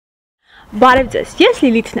Բարև ձեզ, ես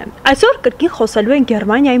Լիլիթն եմ։ Այսօր կրկին խոսելու ենք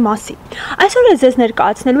Գերմանիայի մասին։ Այսօր ես ձեզ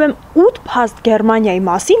ներկայացնելու եմ 8 փաստ Գերմանիայի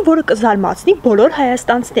մասին, որը կզարմացնի բոլոր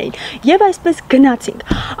հայաստանցիներին։ Եվ այսպես գնացինք։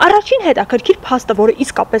 Առաջին հետաքրքիր փաստը, որը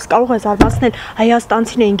իսկապես կարող է զարմացնել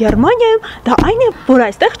հայաստանցիներին Գերմանիայում, դա այն է, որ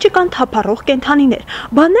այստեղ չկան թափառող կենդանիներ։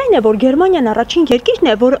 Բանն այն է, որ Գերմանիան առաջին երկիրն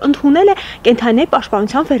է, որը ընդունել է կենդանիների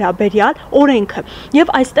պաշտպանության վերաբերյալ օրենքը։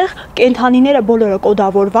 Եվ այստեղ կենդանիները բոլորը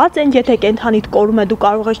կոդավորված են, եթե կենդանիդ կորում է, դու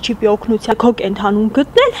կարող ես չիպի օգնությամբ քո կենդանուն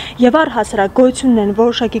գտնել եւ առհասարակ գոյություն ունեն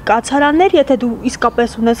որոշակի կացարաններ, եթե դու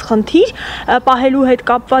իսկապես ունես խնդիր պահելու հետ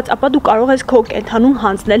կապված, ապա դու կարող ես քո կենդանուն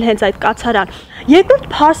հանձնել հենց այդ կացարան։ Երկրորդ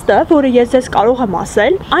փաստը, որը ես ձեզ կարող եմ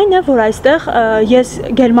ասել, այն է, որ այստեղ ես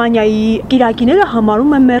Գերմանիայի կիրակիները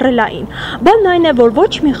համարում եմ մեռելային։ Բանն այն է, որ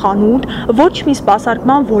ոչ մի խանութ, ոչ մի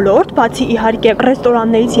սպասարկման ոլորտ, բացի իհարկե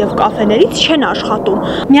ռեստորաններից եւ կաֆեներից չեն աշխատում։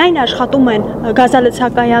 Միայն աշխատում են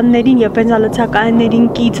գազալցակայաններին եւ բենզալցակայաններին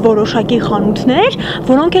կից որոշակի խանութներ,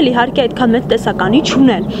 որոնք էլ իհարկե այդքան մեծ տեսականի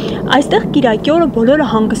չունեն։ Այստեղ կիրակի օրը բոլորը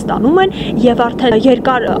հանգստանում են եւ արդեն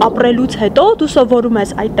երկար ապրելուց հետո դու սովորում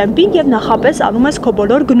ես այդ տեմպին եւ նախապես անում ես քո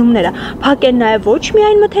բոլոր գնումները։ Փակ են նաեւ ոչ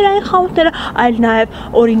միայն մթերային խանութները, այլ նաեւ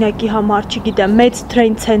օրինակի համար, չգիտեմ, մեծ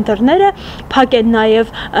train center-ները, փակ են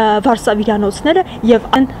նաեւ վարսավիրանոցները եւ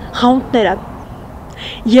այն խանութները։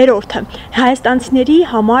 Երրորդը, հայաստանցիների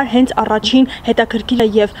համար հենց առաջին հետաքրքիր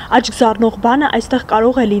եւ աչք զարնող բանը այստեղ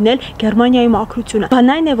կարող է լինել Գերմանիայի մաքրությունը։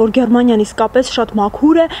 Բանն այն է, որ Գերմանիան իսկապես շատ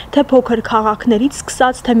մաքուր է, թե փոքր քաղաքներից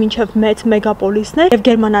սկսած, թե մինչև մեծ մեգապոլիսներ, եւ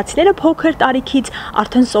գերմանացիները փոքր տարիքից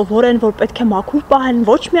արդեն սովոր են, որ պետք է մաքուր պահեն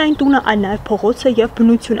ոչ միայն տունը, այլ նաեւ փողոցը եւ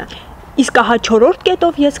բնությունը։ Իսկ ահա չորրորդ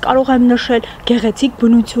կետով ես կարող եմ նշել գեղեցիկ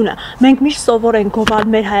բնությունը։ Մենք միշտ սովոր ենք գովալ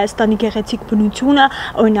մեր Հայաստանի գեղեցիկ բնությունը,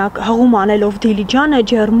 օրինակ հղում անելով դիլիջանը,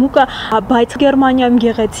 ջերմուկը, բայց Գերմանիայում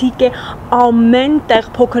գեղեցիկ է ամեն տեղ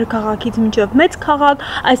փոքր քաղաքից մինչև մեծ քաղաք,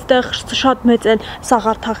 այստեղ շատ մեծ են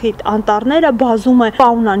սաղարթախիտ անտառները, բազում է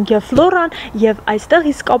ֆաունան եւ ֆլորան, եւ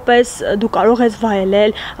այստեղ իսկապես դու կարող ես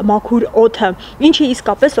վայելել մաքուր օդը, ինչը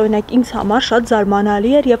իսկապես օրինակ ինձ համար շատ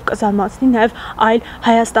զարմանալի էր եւ կզարմացնի նաեւ այլ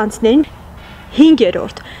հայաստանցիներին։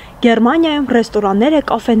 5-րդ Գերմանիայում ռեստորանները,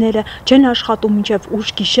 կաֆեները չեն աշխատում մինչև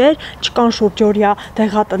ուշ գիշեր, չկան շուրջօրյա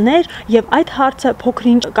դեղատներ եւ այդ հարցը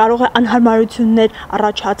փոքրինչ կարող է անհարմարություններ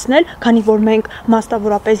առաջացնել, քանի որ մենք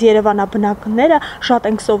մասնավորապես երևանաբնակները շատ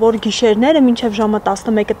ենք սովոր գիշերները մինչև ժամը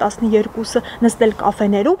 11-12-ը նստել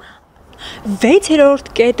կաֆեներում։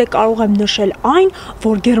 6-րդ կետը կարող եմ նշել այն,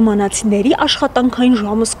 որ գերմանացիների աշխատանքային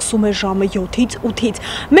ժամը սկսում է ժամը 7-ից 8-ից։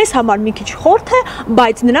 Մեզ համար մի քիչ խորթ է,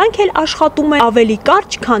 բայց նրանք էլ աշխատում են ավելի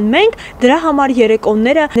կարճ, քան մենք, դրա համար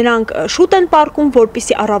երեկոները նրանք շուտ են պառկում,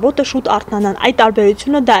 որպեսզի առավոտը շուտ արթնանան։ Այդ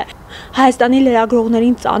տարբերությունը դա է։ Հայաստանի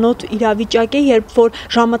լրագրողներին ծանոթ իրավիճակ է, երբ որ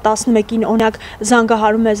ժամը 11-ին օրինակ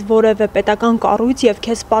զանգահարում ես որևէ պետական կառույց եւ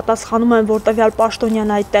քեզ պատասխանում են, որ տվյալ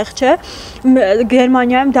պաշտոնյան այդտեղ չէ։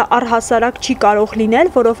 Գերմանիայում դա առհասարակ չի կարող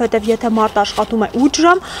լինել, որովհետեւ եթե մարդ աշխատում է 8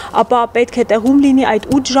 ժամ, ապա պետք է տեղում լինի այդ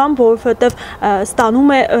 8 ժամ, որովհետեւ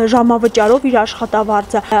ստանում է ժամավճարով իր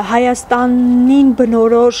աշխատավարձը։ Հայաստանին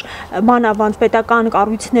բնորոշ մանավանդ պետական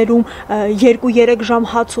կառույցներում 2-3 ժամ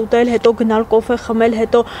հաց ուտել, հետո գնալ կոֆե խմել,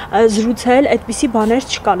 հետո զրուցել, այդպիսի բաներ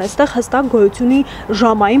չկան, այստեղ հստակ գոյություն ունի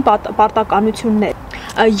ժամային պարտականություններ։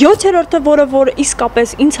 7-րդը, որը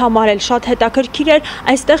իսկապես ինձ համար էլ շատ հետաքրքիր էր,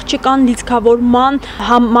 այստեղ չկան լիցքավորման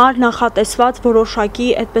համար նախատեսված որոշակի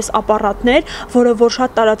այդպես ապարատներ, որը որ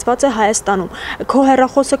շատ տարածված է Հայաստանում։ Քո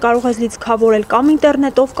հեռախոսը կարող ես լիցքավորել կամ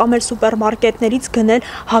ինտերնետով, կամ էլ սուպերմարկետներից գնել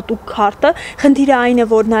հատուկ քարտը։ Խնդիրը այն է,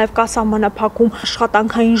 որ նաև կա սահմանափակում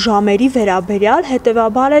աշխատանքային ժամերի վերաբերյալ,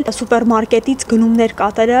 հետևաբար էլ սուպերմարկետից գնումներ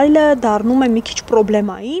կատարելը դառնում է մի քիչ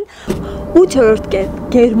պրոբլեմային։ 8-րդ կետ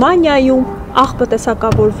Գերմանիայում աղբը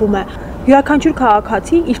տեսակավորվում է։ Յուրաքանչյուր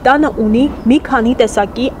քաղաքացի իր տանը ունի մի քանի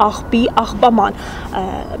տեսակի աղբի աղբաման՝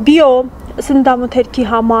 բիո, սննդամթերքի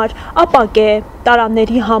համար, ապակե,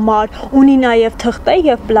 տարաների համար, ունի նաև թղթե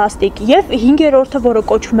եւ պլաստիկ, եւ 5-րդը, որը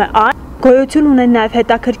կոչվում է գոյություն ունեն նաև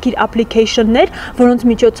հետաքրքիր application-ներ, որոնց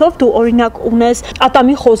միջոցով դու օրինակ ունես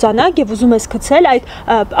ատամի խոզանակ եւ ուզում ես գցել այդ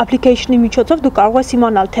application-ի միջոցով դու կարող ես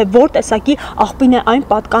իմանալ թե որ տեսակի աղբին է այն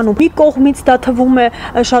պատկանում։ Մի կողմից դա թվում է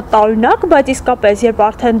շատ տարօրինակ, բայց իսկապես երբ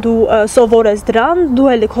արդեն դու սովոր ես դրան, դու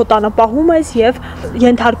էլ քո տանը պահում ես եւ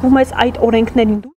ենթարկվում ես այդ օրենքներին։